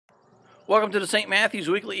Welcome to the St. Matthew's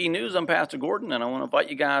Weekly E-News. I'm Pastor Gordon, and I want to invite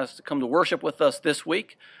you guys to come to worship with us this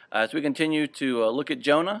week as we continue to look at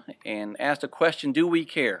Jonah and ask the question, do we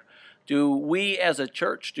care? Do we as a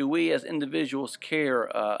church, do we as individuals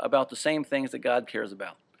care about the same things that God cares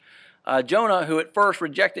about? Jonah, who at first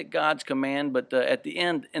rejected God's command, but at the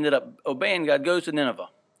end ended up obeying God, goes to Nineveh.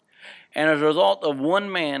 And as a result of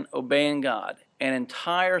one man obeying God, an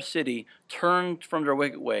entire city turned from their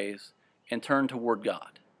wicked ways and turned toward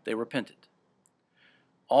God. They repented.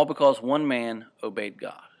 All because one man obeyed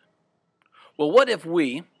God. Well, what if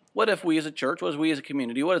we as a church, what if we as a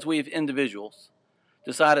community, what if we as individuals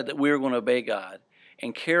decided that we were going to obey God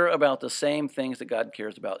and care about the same things that God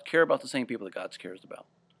cares about, care about the same people that God cares about?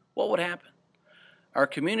 What would happen? Our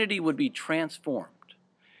community would be transformed.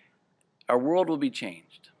 Our world would be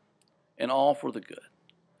changed, and all for the good.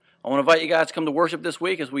 I want to invite you guys to come to worship this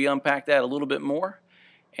week as we unpack that a little bit more,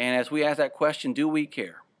 and as we ask that question, do we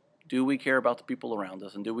care? Do we care about the people around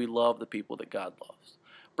us, and do we love the people that God loves?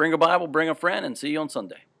 Bring a Bible, bring a friend, and see you on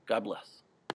Sunday. God bless.